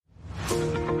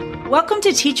Welcome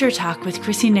to Teacher Talk with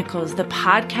Chrissy Nichols, the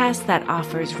podcast that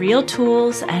offers real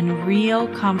tools and real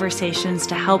conversations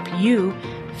to help you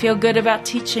feel good about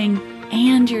teaching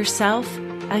and yourself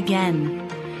again.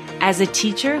 As a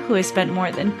teacher who has spent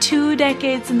more than 2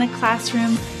 decades in the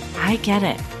classroom, I get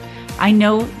it. I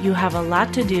know you have a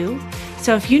lot to do,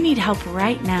 so if you need help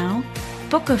right now,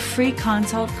 book a free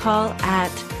consult call at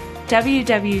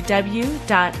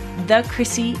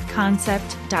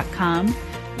www.thechrissy.concept.com.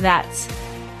 That's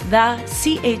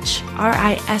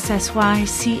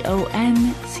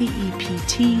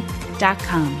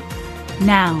thechrissy.concept.com.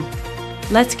 Now,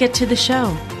 let's get to the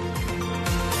show.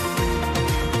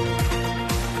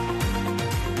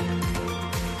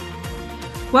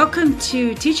 Welcome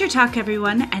to Teacher Talk,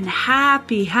 everyone, and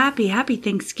happy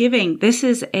Thanksgiving. This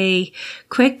is a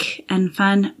quick and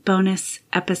fun bonus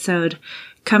episode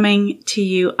coming to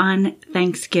you on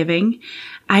Thanksgiving.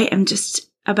 I am just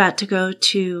about to go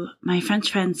to my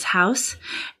French friend's house,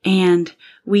 and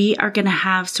we are going to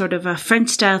have sort of a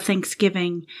French-style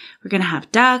Thanksgiving. We're going to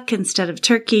have duck instead of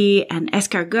turkey, and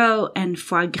escargot, and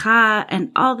foie gras,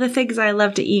 and all the things I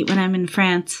love to eat when I'm in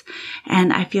France.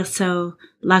 And I feel so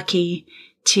lucky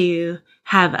to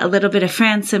have a little bit of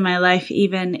France in my life,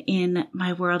 even in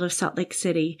my world of Salt Lake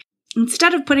City.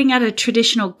 Instead of putting out a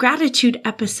traditional gratitude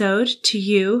episode to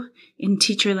you in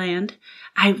Teacherland,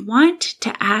 I want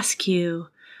to ask you,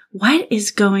 what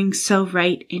is going so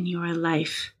right in your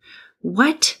life?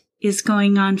 What is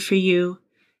going on for you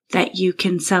that you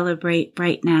can celebrate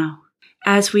right now?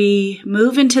 As we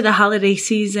move into the holiday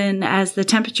season, as the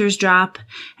temperatures drop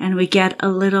and we get a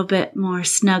little bit more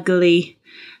snuggly,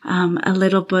 a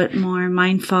little bit more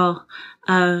mindful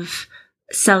of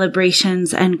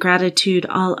celebrations and gratitude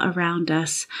all around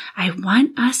us, I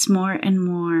want us more and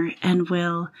more, and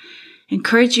will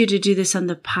encourage you to do this on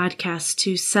the podcast,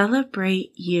 to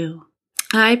celebrate you.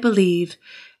 I believe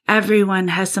everyone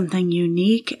has something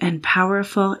unique and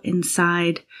powerful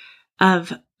inside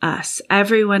of us.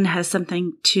 Everyone has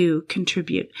something to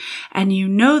contribute. And you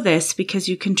know this because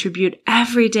you contribute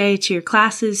every day to your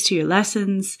classes, to your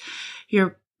lessons.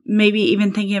 You're maybe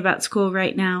even thinking about school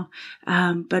right now.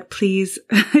 But please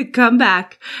come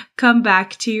back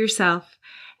to yourself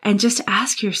and just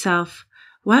ask yourself,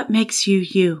 what makes you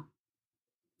you?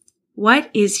 What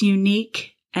is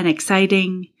unique and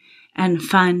exciting and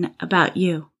fun about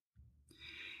you?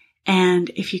 And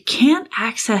if you can't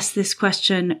access this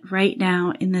question right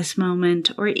now in this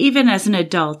moment, or even as an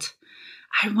adult,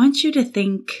 I want you to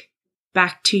think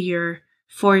back to your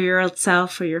 4-year-old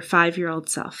self or your 5-year-old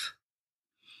self.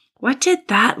 What did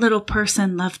that little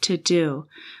person love to do?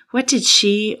 What did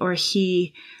she or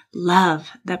he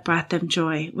love that brought them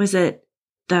joy? Was it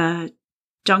the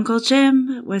jungle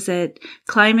gym? Was it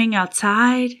climbing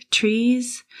outside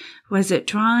trees? Was it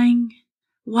drawing?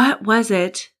 What was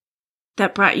it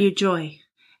that brought you joy?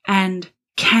 And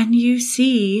can you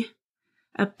see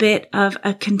a bit of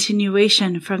a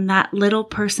continuation from that little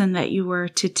person that you were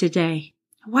to today?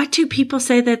 What do people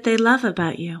say that they love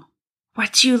about you?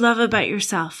 What do you love about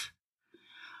yourself?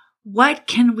 What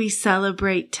can we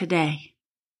celebrate today?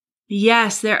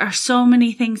 Yes, there are so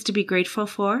many things to be grateful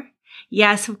for.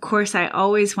 Yes, of course, I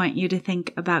always want you to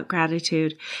think about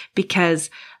gratitude, because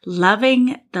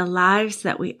loving the lives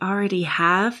that we already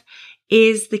have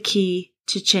is the key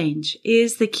to change,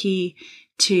 is the key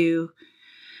to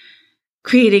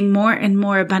creating more and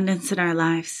more abundance in our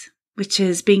lives, which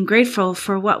is being grateful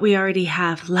for what we already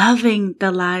have, loving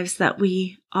the lives that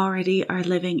we already are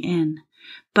living in.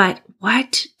 But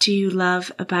what do you love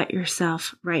about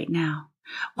yourself right now?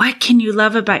 What can you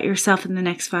love about yourself in the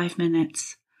next 5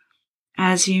 minutes?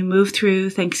 As you move through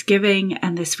Thanksgiving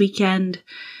and this weekend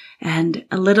and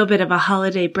a little bit of a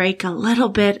holiday break, a little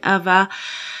bit of a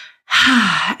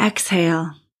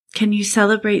exhale, can you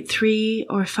celebrate 3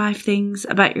 or 5 things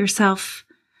about yourself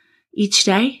each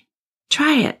day?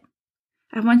 Try it.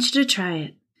 I want you to try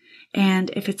it.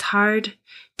 And if it's hard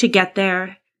to get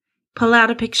there, pull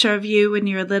out a picture of you when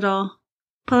you're little.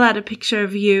 Pull out a picture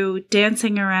of you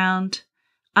dancing around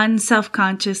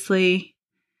unselfconsciously,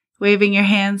 waving your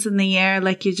hands in the air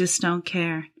like you just don't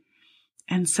care,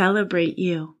 and celebrate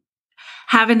you.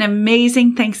 Have an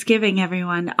amazing Thanksgiving,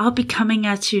 everyone. I'll be coming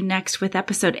at you next with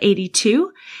episode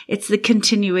 82. It's the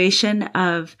continuation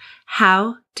of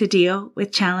how to deal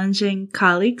with challenging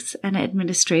colleagues and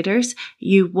administrators.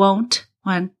 You won't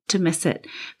want to miss it.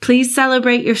 Please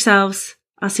celebrate yourselves.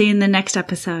 I'll see you in the next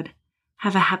episode.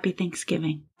 Have a happy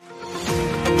Thanksgiving.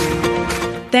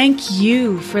 Thank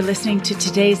you for listening to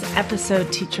today's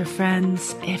episode, teacher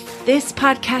friends. If this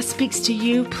podcast speaks to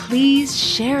you, please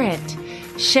share it.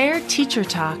 Share Teacher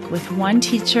Talk with one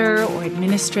teacher or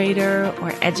administrator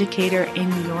or educator in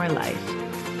your life.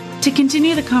 To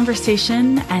continue the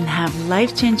conversation and have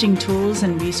life-changing tools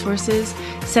and resources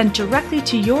sent directly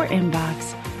to your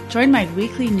inbox, join my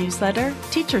weekly newsletter,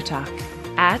 Teacher Talk,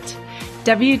 at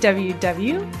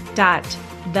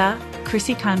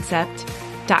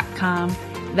www.thechrissy.com.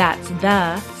 That's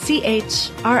the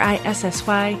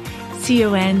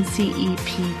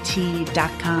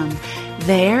ChrissysConcept.com.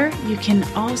 There, you can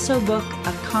also book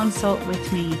a consult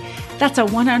with me. That's a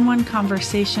one-on-one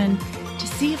conversation to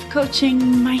see if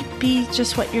coaching might be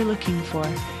just what you're looking for.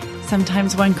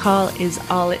 Sometimes one call is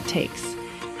all it takes.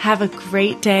 Have a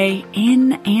great day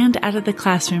in and out of the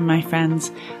classroom, my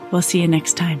friends. We'll see you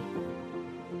next time.